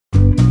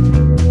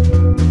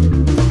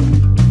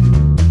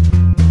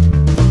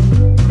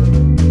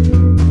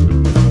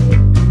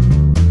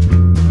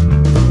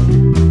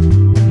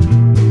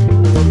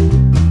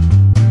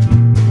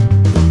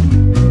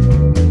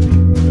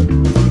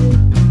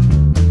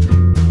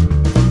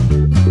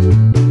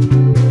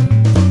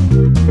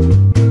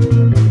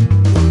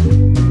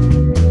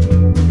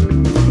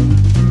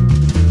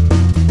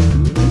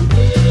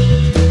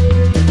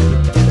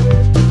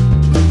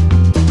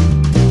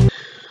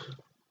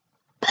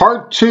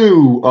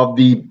2 of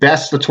the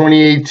best of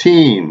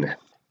 2018.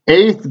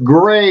 Eighth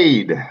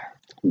Grade.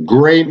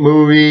 Great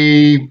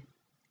movie.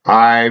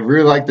 I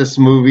really like this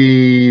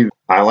movie.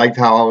 I liked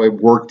how it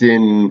worked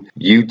in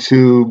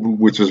YouTube,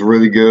 which was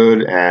really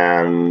good.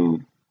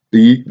 And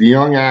the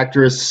young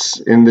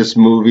actress in this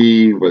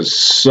movie was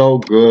so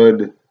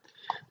good.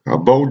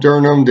 Bo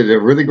Burnham did a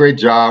really great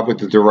job with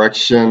the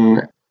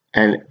direction.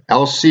 And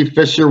Elsie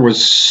Fisher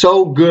was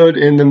so good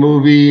in the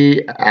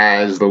movie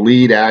as the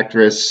lead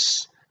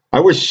actress. I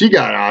wish she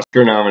got an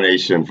Oscar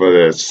nomination for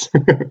this.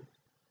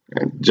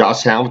 And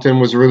Josh Hamilton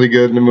was really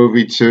good in the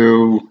movie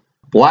too.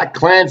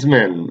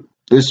 BlacKkKlansman.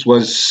 This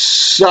was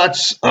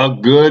such a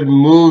good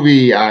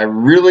movie. I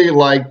really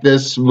liked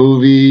this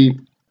movie.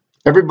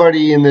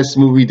 Everybody in this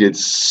movie did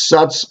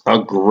such a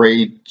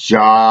great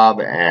job,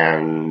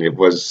 and it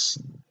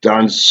was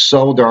done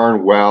so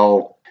darn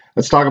well.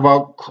 Let's talk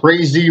about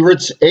Crazy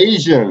Rich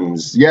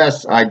Asians.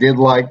 Yes, I did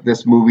like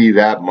this movie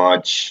that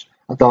much.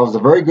 I thought it was a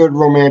very good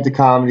romantic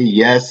comedy.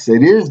 Yes,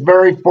 it is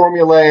very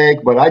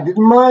formulaic, but I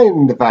didn't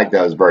mind the fact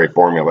that it was very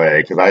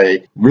formulaic because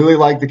I really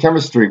liked the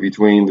chemistry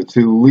between the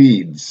two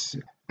leads,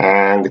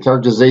 and the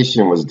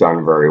characterization was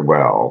done very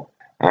well.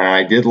 And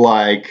I did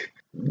like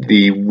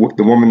the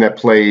woman that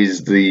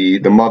plays the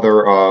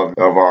mother of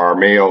our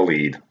male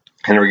lead,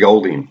 Henry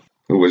Golding,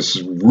 who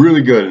was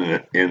really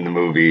good in the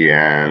movie,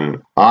 and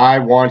I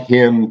want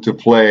him to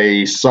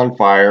play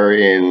Sunfire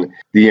in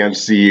the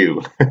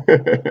MCU.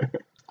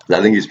 I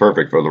think he's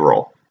perfect for the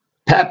role.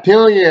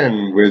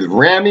 Papillion with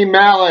Rami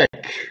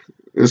Malek.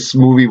 This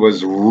movie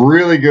was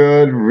really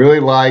good.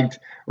 Really liked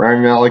Rami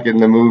Malek in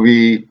the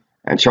movie,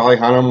 and Charlie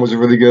Hunnam was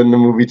really good in the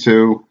movie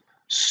too.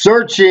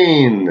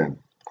 Searching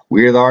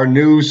with our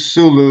new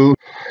Sulu.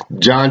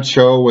 John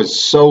Cho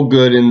was so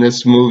good in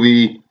this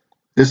movie.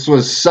 This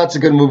was such a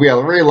good movie. I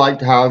really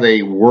liked how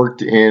they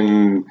worked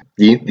in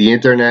the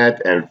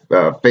internet and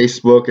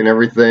Facebook and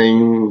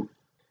everything.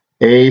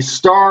 A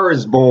Star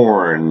is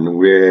Born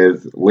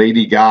with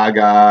Lady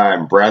Gaga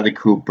and Bradley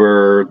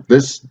Cooper.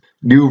 This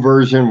new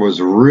version was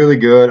really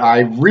good.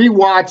 I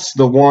rewatched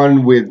the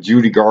one with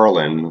Judy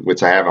Garland,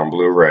 which I have on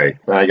Blu-ray.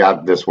 I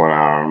got this one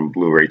on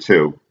Blu-ray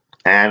too.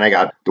 And I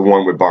got the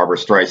one with Barbra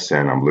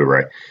Streisand on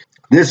Blu-ray.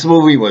 This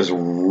movie was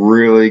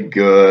really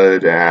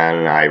good,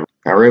 and I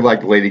really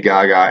liked Lady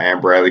Gaga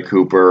and Bradley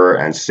Cooper,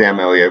 and Sam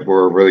Elliott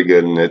were really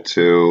good in it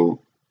too.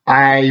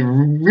 I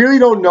really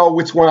don't know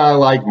which one I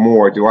like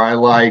more. Do I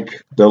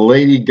like the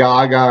Lady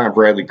Gaga and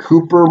Bradley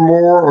Cooper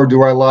more, or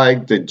do I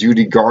like the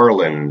Judy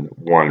Garland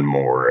one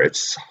more?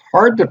 It's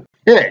hard to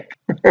pick.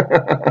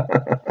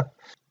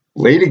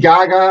 Lady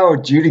Gaga or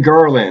Judy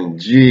Garland?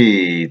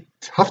 Gee,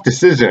 tough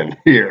decision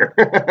here.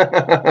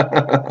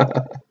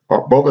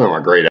 Both of them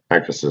are great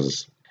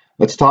actresses.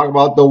 Let's talk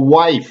about The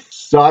Wife.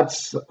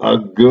 Such a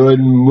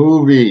good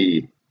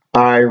movie.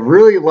 I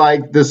really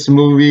like this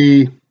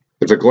movie.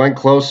 It's a Glenn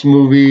Close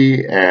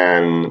movie,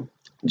 and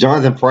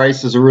Jonathan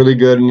Pryce is really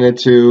good in it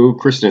too.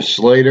 Christian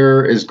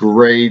Slater is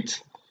great.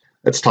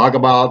 Let's talk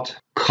about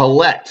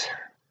Colette,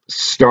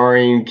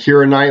 starring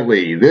Keira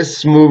Knightley.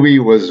 This movie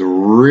was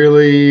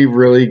really,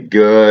 really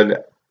good.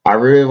 I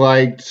really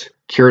liked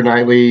Keira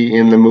Knightley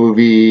in the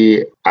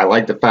movie. I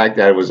liked the fact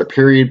that it was a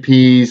period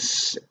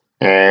piece,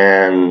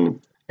 and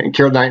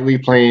Keira Knightley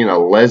playing a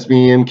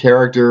lesbian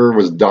character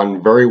was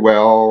done very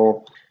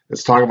well.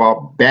 Let's talk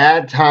about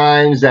Bad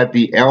Times at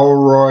the El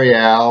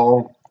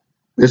Royale.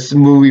 This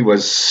movie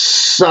was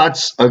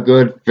such a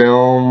good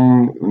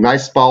film.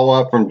 Nice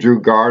follow-up from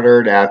Drew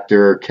Goddard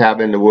after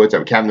Cabin in the Woods.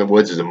 Cabin in the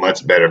Woods is a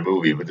much better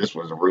movie, but this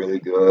was really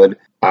good.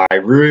 I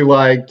really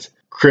liked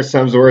Chris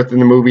Hemsworth in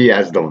the movie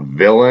as the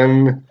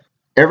villain.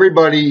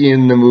 Everybody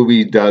in the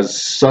movie does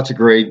such a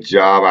great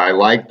job. I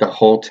like the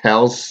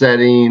hotel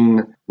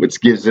setting,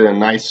 which gives it a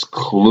nice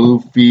Clue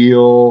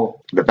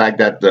feel. The fact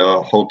that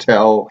the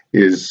hotel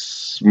is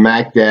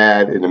smack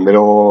dab in the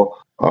middle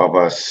of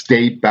a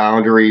state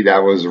boundary, that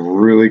was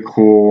really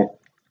cool.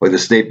 Where the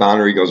state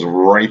boundary goes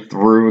right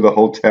through the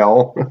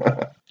hotel.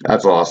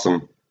 That's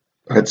awesome.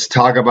 Let's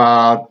talk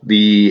about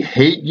The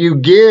Hate U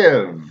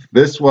Give.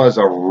 This was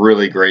a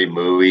really great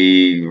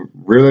movie.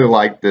 Really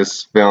liked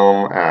this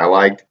film. And I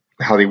liked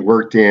how they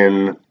worked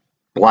in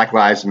Black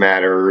Lives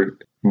Matter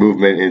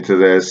movement into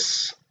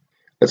this.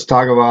 Let's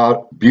talk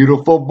about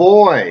Beautiful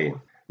Boy.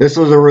 This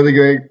was a really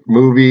great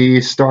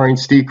movie starring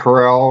Steve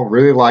Carell.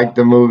 Really liked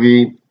the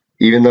movie,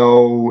 even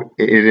though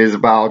it is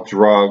about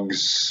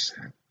drugs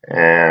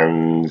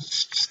and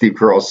Steve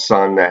Carell's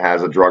son that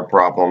has a drug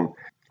problem.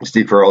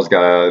 Steve Carell's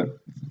got to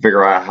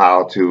figure out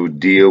how to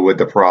deal with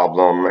the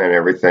problem and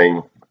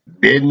everything.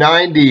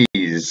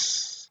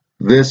 Mid-90s.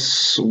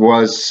 This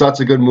was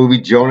such a good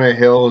movie. Jonah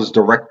Hill's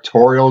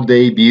directorial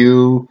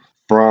debut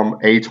from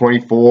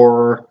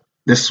A24.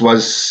 This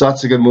was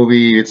such a good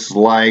movie. It's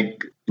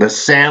like The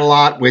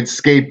Sandlot with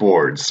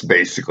skateboards,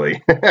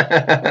 basically.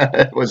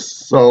 It was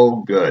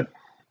so good.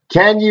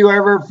 Can You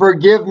Ever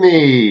Forgive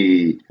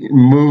Me?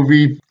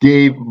 Movie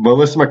gave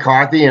Melissa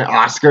McCarthy an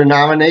Oscar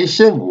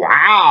nomination.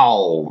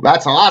 Wow,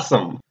 that's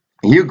awesome.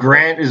 Hugh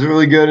Grant is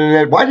really good in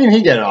it. Why didn't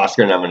he get an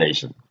Oscar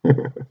nomination?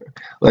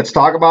 Let's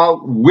talk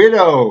about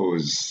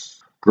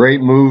Widows.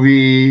 Great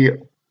movie.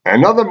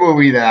 Another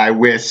movie that I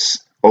wish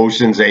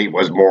Ocean's 8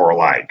 was more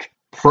like.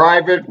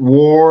 Private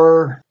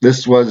War.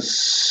 This was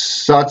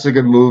such a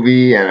good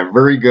movie and a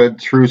very good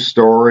true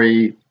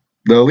story.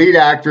 The lead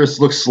actress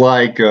looks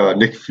like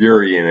Nick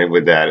Fury in it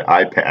with that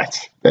eye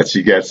patch that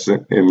she gets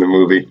in the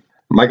movie.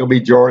 Michael B.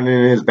 Jordan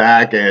is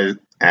back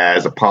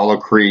as Apollo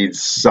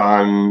Creed's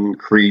son,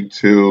 Creed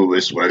 2.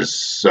 This was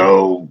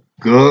so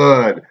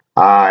good.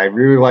 I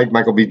really liked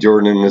Michael B.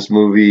 Jordan in this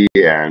movie,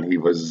 and he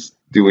was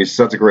doing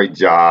such a great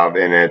job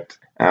in it.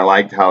 And I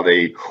liked how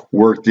they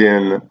worked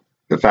in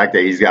the fact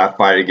that he's got to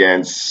fight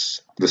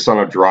against the son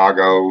of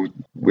Drago,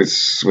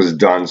 which was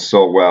done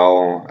so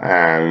well.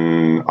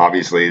 And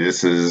obviously,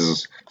 this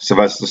is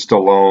Sylvester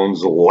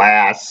Stallone's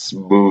last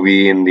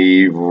movie in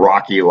the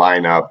Rocky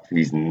lineup.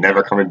 He's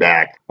never coming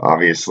back,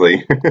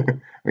 obviously.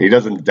 He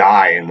doesn't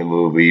die in the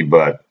movie,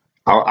 but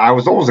I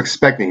was almost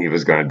expecting he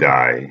was going to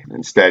die.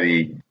 Instead,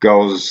 he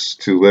goes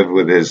to live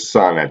with his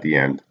son at the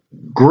end.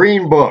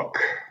 Green Book.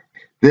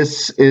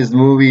 This is the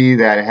movie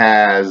that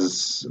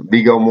has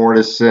Viggo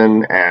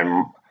Mortensen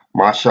and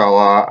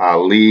Mahershala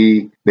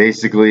Ali.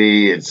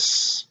 Basically,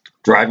 it's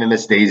Driving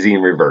Miss Daisy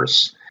in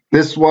reverse.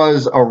 This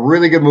was a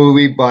really good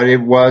movie, but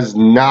it was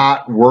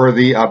not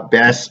worthy of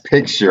Best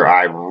Picture.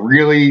 I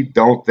really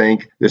don't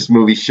think this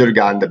movie should have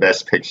gotten the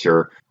Best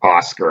Picture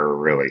Oscar,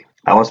 really.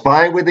 I was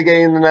fine with it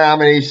getting the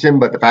nomination,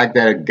 but the fact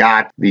that it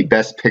got the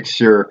Best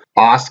Picture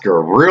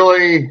Oscar,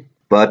 really?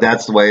 But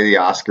that's the way the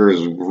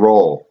Oscars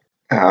roll.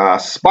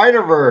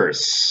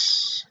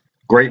 Spider-Verse.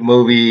 Great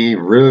movie.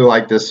 Really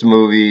like this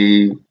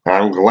movie.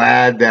 I'm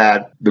glad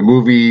that the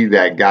movie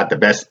that got the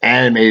Best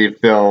Animated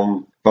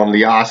Film from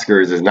the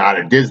Oscars is not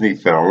a Disney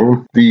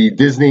film. The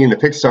Disney and the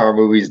Pixar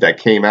movies that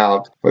came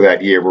out for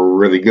that year were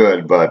really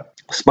good, but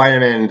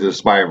Spider-Man Into the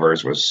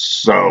Spider-Verse was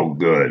so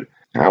good.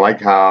 I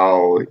like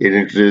how it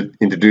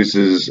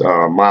introduces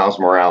Miles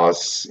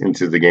Morales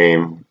into the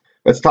game.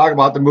 Let's talk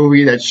about the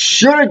movie that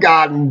should have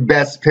gotten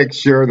Best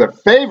Picture, The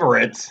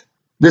Favorite.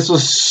 This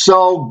was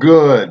so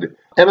good.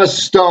 Emma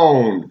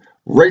Stone,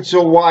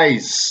 Rachel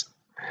Weisz,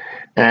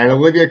 and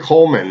Olivia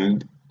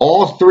Colman.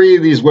 All three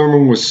of these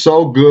women were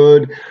so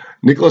good.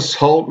 Nicholas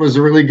Hoult was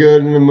really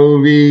good in the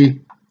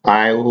movie.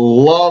 I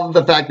love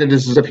the fact that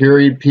this is a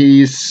period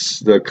piece.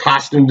 The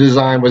costume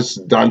design was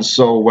done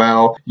so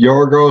well.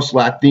 Yorgos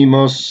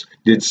Lanthimos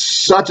did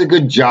such a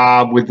good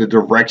job with the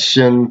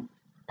direction.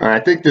 I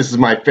think this is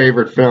my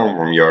favorite film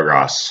from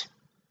Yorgos.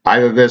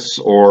 Either this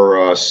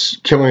or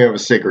Killing of a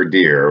Sacred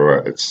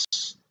Deer.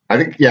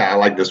 I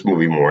like this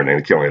movie more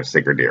than Killing of a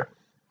Sacred Deer.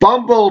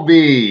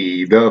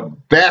 Bumblebee, the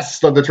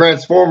best of the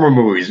Transformer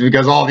movies,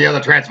 because all the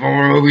other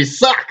Transformer movies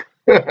suck.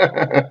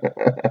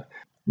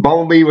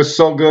 Bumblebee was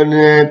so good in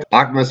it.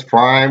 Optimus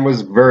Prime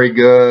was very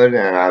good,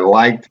 and I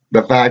liked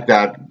the fact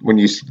that when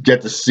you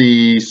get to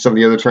see some of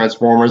the other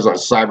Transformers on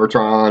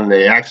Cybertron,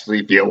 they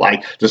actually feel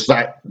like just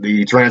like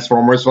the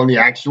Transformers from the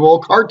actual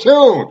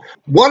cartoon.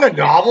 What a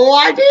novel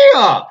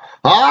idea!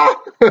 Huh?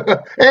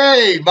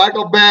 Hey,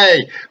 Michael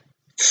Bay,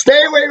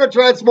 stay away from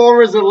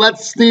Transformers and let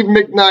Steve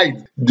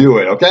McKnight do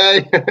it,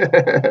 okay?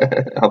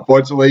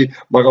 Unfortunately,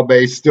 Michael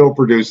Bay still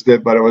produced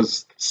it, but it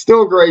was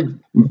still a great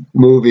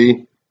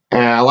movie.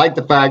 And I like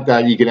the fact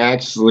that you can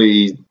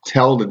actually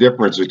tell the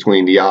difference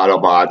between the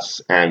Autobots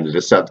and the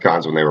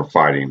Decepticons when they were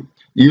fighting.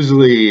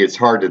 Usually, it's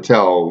hard to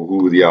tell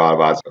who the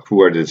Autobots,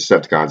 who are the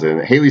Decepticons. And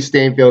Haley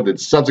Steinfeld did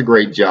such a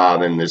great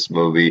job in this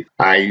movie.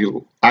 I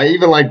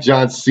even like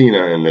John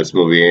Cena in this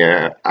movie.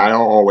 And I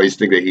don't always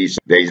think that he's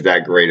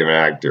that great of an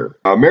actor.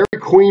 Mary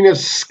Queen of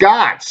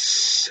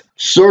Scots.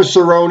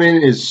 Saoirse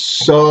Ronan is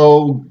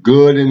so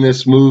good in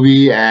this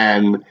movie,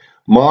 and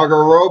Margot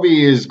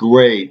Robbie is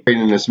great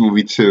in this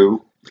movie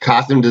too.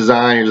 Costume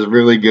design is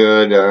really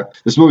good.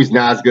 This movie's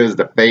not as good as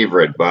The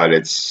Favorite, but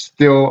it's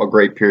still a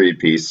great period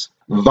piece.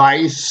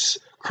 Vice,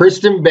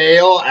 Christian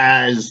Bale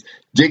as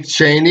Dick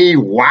Cheney.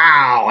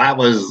 Wow, that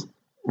was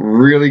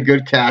really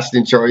good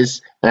casting choice.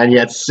 And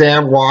yet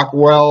Sam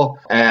Rockwell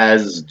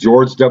as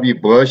George W.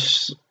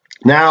 Bush.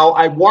 Now,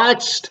 I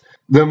watched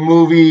the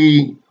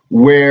movie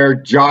where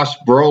Josh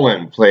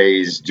Brolin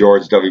plays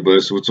George W.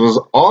 Bush, which was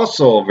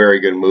also a very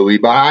good movie,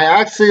 but I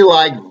actually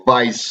like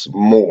Vice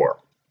more.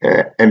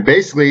 And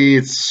basically,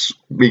 it's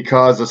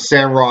because of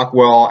Sam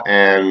Rockwell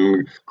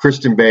and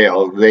Christian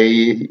Bale.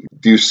 They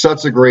do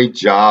such a great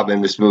job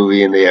in this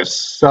movie, and they have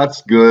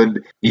such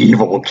good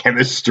evil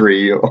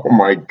chemistry. Oh,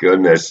 my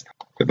goodness.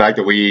 The fact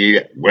that we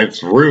went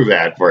through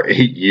that for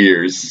 8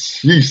 years.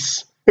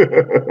 Jeez.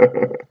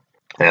 And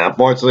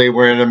unfortunately,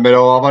 we're in the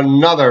middle of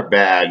another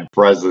bad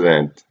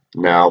president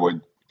now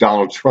with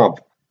Donald Trump.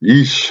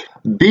 Yeesh.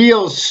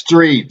 Beale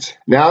Street.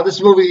 Now,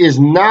 this movie is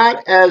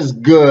not as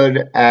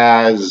good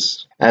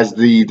as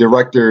the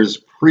director's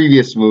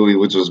previous movie,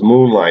 which was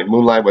Moonlight.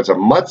 Moonlight was a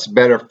much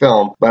better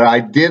film, but I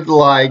did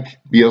like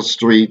Beale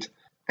Street,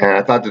 and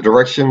I thought the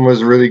direction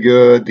was really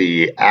good.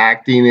 The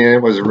acting in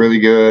it was really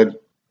good.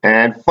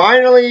 And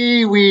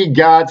finally, we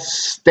got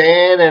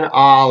Stan and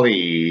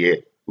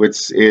Ollie,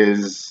 which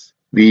is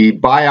the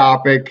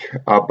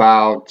biopic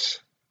about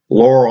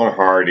Laurel and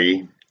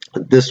Hardy.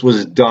 This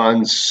was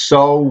done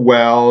so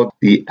well.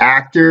 The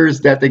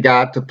actors that they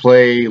got to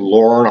play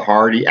Laurel and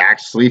Hardy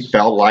actually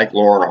felt like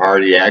Laurel and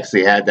Hardy,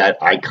 actually had that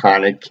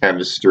iconic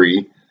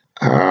chemistry.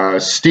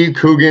 Steve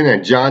Coogan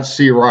and John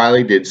C.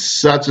 Reilly did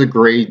such a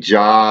great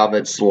job.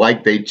 It's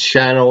like they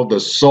channeled the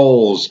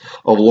souls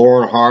of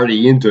Laurel and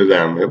Hardy into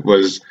them. It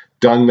was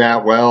done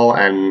that well,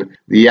 and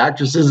the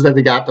actresses that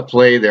they got to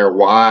play their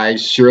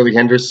wives, Shirley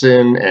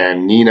Henderson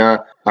and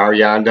Nina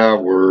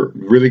Arianda, were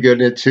really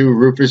good in it too.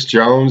 Rufus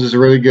Jones is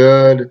really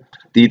good.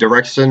 The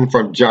direction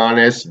from John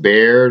S.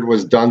 Baird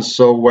was done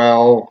so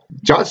well.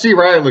 John C.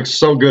 Reilly looks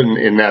so good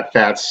in that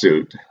fat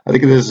suit. I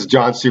think this is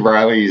John C.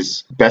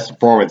 Reilly's best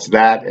performance,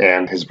 that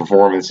and his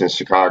performance in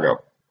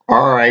Chicago.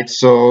 All right,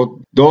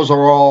 so those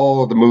are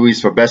all the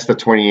movies for Best of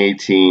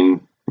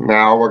 2018.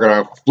 Now we're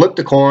going to flip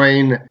the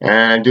coin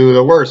and do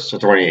the worst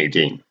of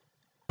 2018.